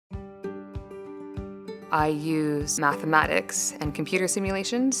I use mathematics and computer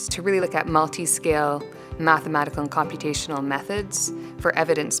simulations to really look at multi-scale mathematical and computational methods for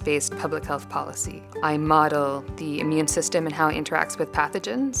evidence-based public health policy. I model the immune system and how it interacts with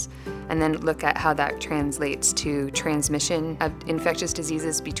pathogens, and then look at how that translates to transmission of infectious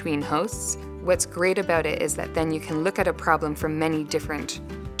diseases between hosts. What's great about it is that then you can look at a problem from many different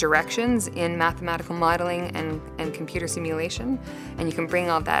directions in mathematical modeling and computer simulation, and you can bring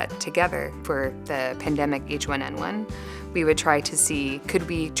all that together. For the pandemic H1N1, we would try to see, could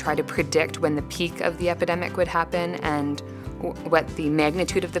we try to predict when the peak of the epidemic would happen and what the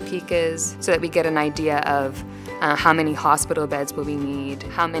magnitude of the peak is, so that we get an idea of how many hospital beds will we need,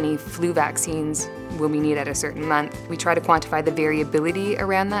 how many flu vaccines will we need at a certain month. We try to quantify the variability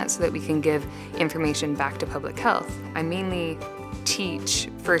around that so that we can give information back to public health. I mainly teach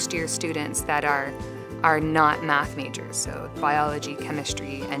first-year students that are not math majors, so biology,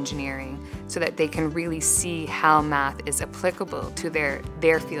 chemistry, engineering, so that they can really see how math is applicable to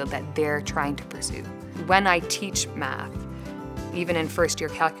their field that they're trying to pursue. When I teach math, even in first-year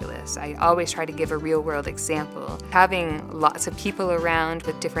calculus, I always try to give a real-world example. Having lots of people around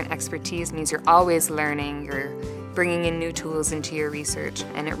with different expertise means you're always learning, you're bringing in new tools into your research,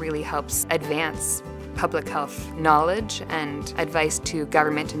 and it really helps advance public health knowledge and advice to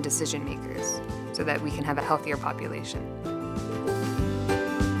government and decision makers so that we can have a healthier population.